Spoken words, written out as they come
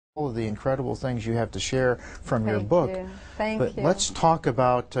all of the incredible things you have to share from your book. Thank you. Let's talk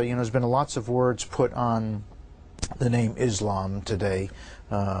about, there's been lots of words put on the name Islam today.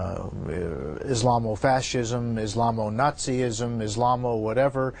 Islamofascism, Islamo-Nazism, Islamo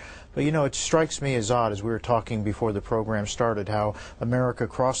whatever. But it strikes me as odd, as we were talking before the program started, how America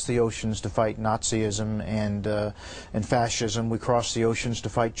crossed the oceans to fight Nazism and fascism. We crossed the oceans to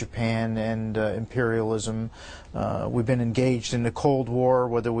fight Japan and imperialism. We've been engaged in the Cold War,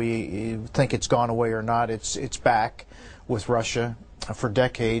 whether we think it's gone away or not. It's back with Russia for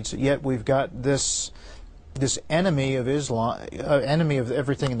decades. Yet we've got this enemy of Islam, enemy of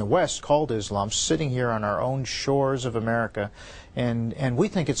everything in the West called Islam, sitting here on our own shores of America, and we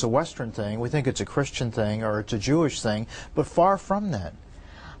think it's a Western thing, we think it's a Christian thing, or it's a Jewish thing, but far from that.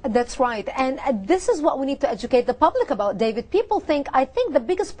 That's right, and this is what we need to educate the public about, David. I think the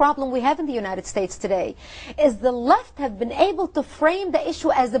biggest problem we have in the United States today is the left have been able to frame the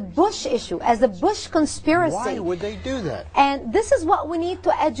issue as a Bush issue, as a Bush conspiracy. Why would they do that? And this is what we need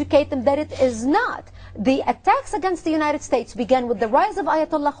to educate them, that it is not. The attacks against the United States began with the rise of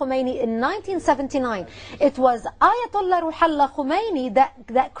Ayatollah Khomeini in 1979. It was Ayatollah Ruhollah Khomeini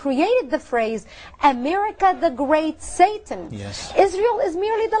that created the phrase, America the Great Satan. Yes. Israel is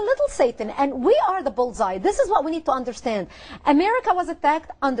merely the little Satan, and we are the bullseye. This is what we need to understand. America was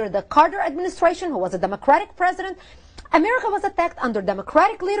attacked under the Carter administration, who was a Democratic president. America was attacked under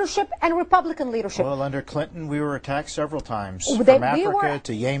Democratic leadership and Republican leadership. Well, under Clinton, we were attacked several times, from Africa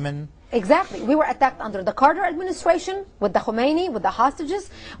to Yemen. Exactly. We were attacked under the Carter administration with the Khomeini, with the hostages.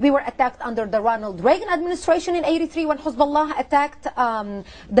 We were attacked under the Ronald Reagan administration in '83 when Hezbollah attacked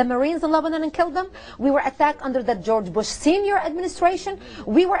the Marines in Lebanon and killed them. We were attacked under the George Bush Sr. administration.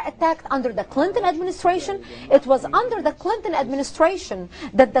 We were attacked under the Clinton administration. It was under the Clinton administration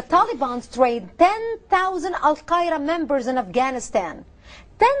that the Taliban trained 10,000 Al-Qaeda members in Afghanistan.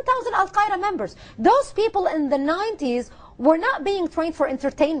 10,000 Al-Qaeda members. Those people in the 90s were not being trained for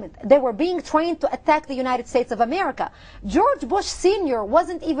entertainment. They were being trained to attack the United States of America. George Bush Sr.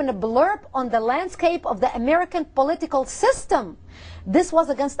 wasn't even a blurb on the landscape of the American political system. This was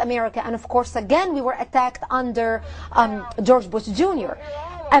against America. And of course, again, we were attacked under George Bush Jr.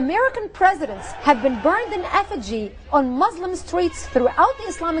 American presidents have been burned in effigy on Muslim streets throughout the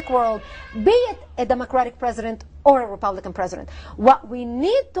Islamic world, be it a Democratic president or a Republican president. What we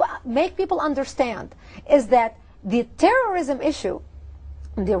need to make people understand is that the terrorism issue,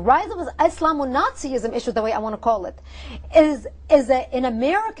 the rise of Islamo-Nazism issue, the way I want to call it, is an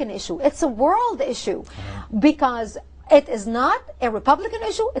American issue. It's a world issue, because it is not a Republican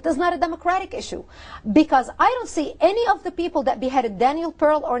issue. It is not a Democratic issue. Because I don't see any of the people that beheaded Daniel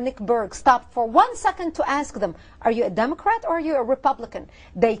Pearl or Nick Berg stop for 1 second to ask them, are you a Democrat or are you a Republican?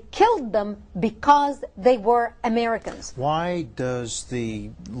 They killed them because they were Americans. Why does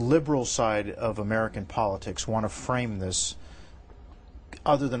the liberal side of American politics want to frame this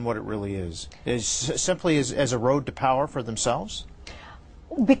other than what it really is? Is simply as a road to power for themselves?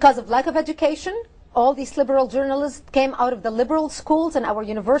 Because of lack of education. All these liberal journalists came out of the liberal schools and our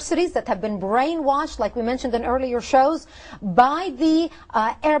universities that have been brainwashed, like we mentioned in earlier shows, by the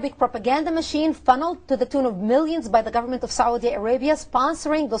Arabic propaganda machine, funneled to the tune of millions by the government of Saudi Arabia,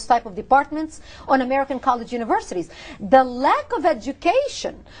 sponsoring those type of departments on American college universities. The lack of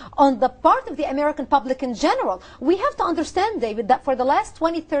education on the part of the American public in general. We have to understand, David, that for the last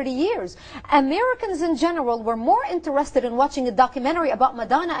 20, 30 years, Americans in general were more interested in watching a documentary about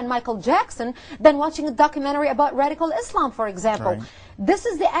Madonna and Michael Jackson than watching a documentary about radical Islam, for example. Right. This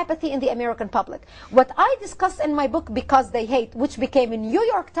is the apathy in the American public. What I discuss in my book, Because They Hate, which became a New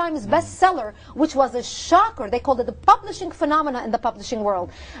York Times bestseller, which was a shocker. They called it the publishing phenomena in the publishing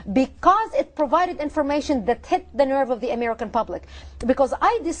world, because it provided information that hit the nerve of the American public. Because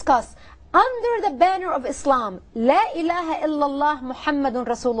I discuss, under the banner of Islam, La ilaha illallah Muhammadun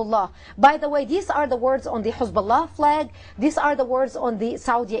Rasulullah. By the way, these are the words on the Hezbollah flag. These are the words on the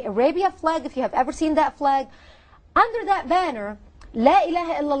Saudi Arabia flag, if you have ever seen that flag. Under that banner, La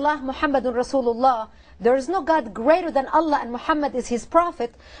ilaha illallah Muhammadun Rasulullah, there is no God greater than Allah and Muhammad is his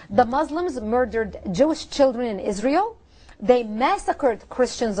prophet. The Muslims murdered Jewish children in Israel. They massacred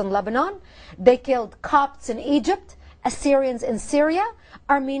Christians in Lebanon. They killed Copts in Egypt, Assyrians in Syria,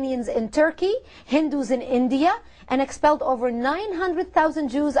 Armenians in Turkey, Hindus in India, and expelled over 900,000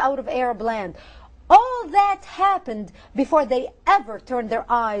 Jews out of Arab land. All that happened before they ever turned their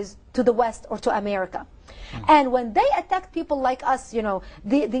eyes to the West or to America. And when they attacked people like us,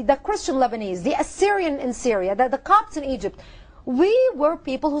 the Christian Lebanese, the Assyrian in Syria, the Copts in Egypt, we were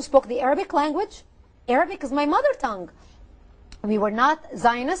people who spoke the Arabic language. Arabic is my mother tongue. We were not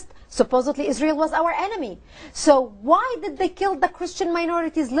Zionist. Supposedly Israel was our enemy. So why did they kill the Christian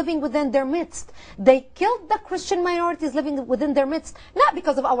minorities living within their midst? They killed the Christian minorities living within their midst, not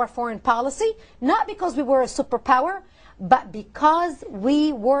because of our foreign policy, not because we were a superpower, but because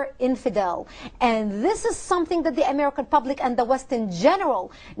we were infidel. And this is something that the American public and the West in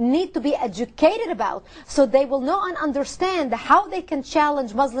general need to be educated about, so they will know and understand how they can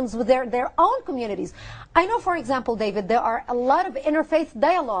challenge Muslims with their own communities. I know, for example, David, there are a lot of interfaith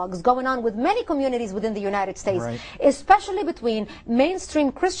dialogues going on with many communities within the United States, right, especially between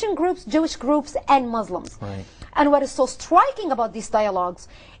mainstream Christian groups, Jewish groups, and Muslims. Right. And what is so striking about these dialogues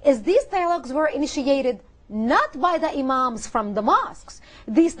is these dialogues were initiated not by the imams from the mosques.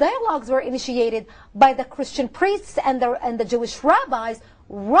 These dialogues were initiated by the Christian priests and the Jewish rabbis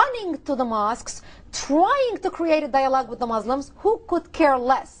running to the mosques, trying to create a dialogue with the Muslims who could care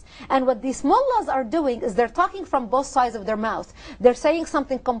less. And what these mullahs are doing is they're talking from both sides of their mouth. They're saying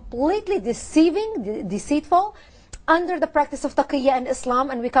something completely deceiving, deceitful, under the practice of taqiyya in Islam,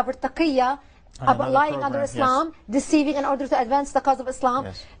 and we covered taqiyya, lying under Islam, yes, deceiving in order to advance the cause of Islam.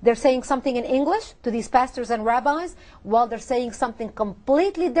 Yes. They're saying something in English to these pastors and rabbis, while they're saying something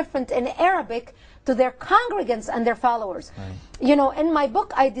completely different in Arabic to their congregants and their followers. Right. You know, in my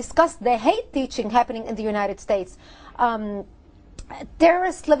book, I discussed the hate teaching happening in the United States.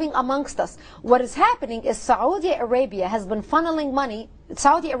 Terrorists living amongst us. What is happening is Saudi Arabia has been funneling money.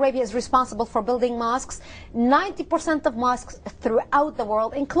 Saudi Arabia is responsible for building mosques. 90% of mosques throughout the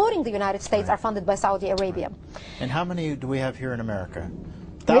world, including the United States, right, are funded by Saudi Arabia. And how many do we have here in America?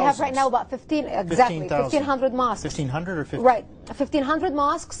 Thousands. We have right now about 1,500 mosques. 1,500 or 15? Right, 1,500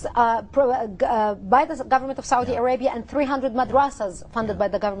 mosques by the government of Saudi Arabia, and 300 madrasas funded by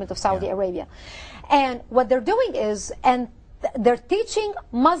the government of Saudi Arabia. And what they're doing is, they're teaching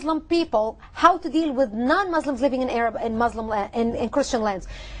Muslim people how to deal with non-Muslims living in in Christian lands.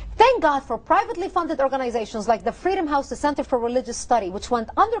 Thank God for privately funded organizations like the Freedom House, the Center for Religious Study, which went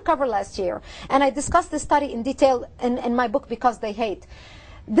undercover last year. And I discussed this study in detail in my book, Because They Hate.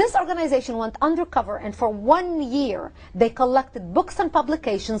 This organization went undercover, and for 1 year they collected books and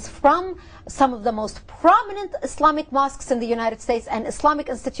publications from some of the most prominent Islamic mosques in the United States and Islamic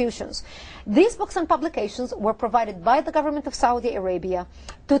institutions. These books and publications were provided by the government of Saudi Arabia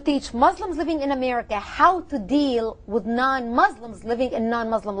to teach Muslims living in America how to deal with non-Muslims living in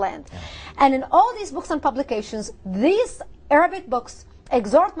non-Muslim land. And in all these books and publications, these Arabic books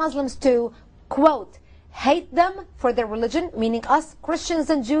exhort Muslims to, quote, hate them for their religion, meaning us, Christians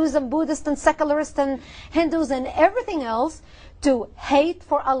and Jews and Buddhists and secularists and Hindus and everything else, to hate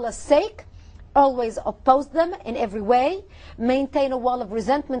for Allah's sake, always oppose them in every way, maintain a wall of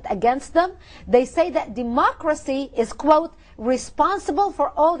resentment against them. They say that democracy is, quote, responsible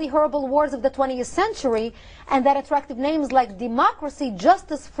for all the horrible wars of the 20th century, and that attractive names like democracy,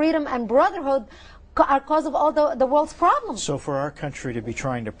 justice, freedom, and brotherhood are cause of all the world's problems. So for our country to be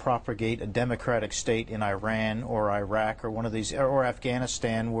trying to propagate a democratic state in Iran or Iraq or one of these, or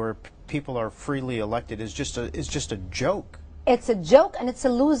Afghanistan, where people are freely elected, is just a joke. It's a joke, and it's a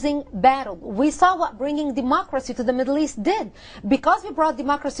losing battle. We saw what bringing democracy to the Middle East did. Because we brought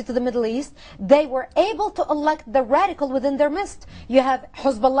democracy to the Middle East, they were able to elect the radical within their midst. You have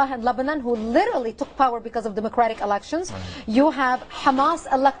Hezbollah in Lebanon, who literally took power because of democratic elections. Right. You have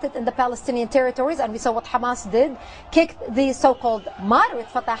Hamas elected in the Palestinian territories, and we saw what Hamas did. Kicked the so-called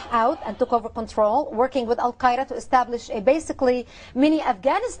moderate Fatah out and took over control, working with Al-Qaeda to establish a basically mini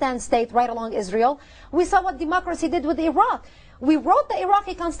Afghanistan state right along Israel. We saw what democracy did with Iraq. We wrote the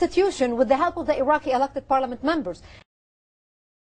Iraqi constitution with the help of the Iraqi elected parliament members.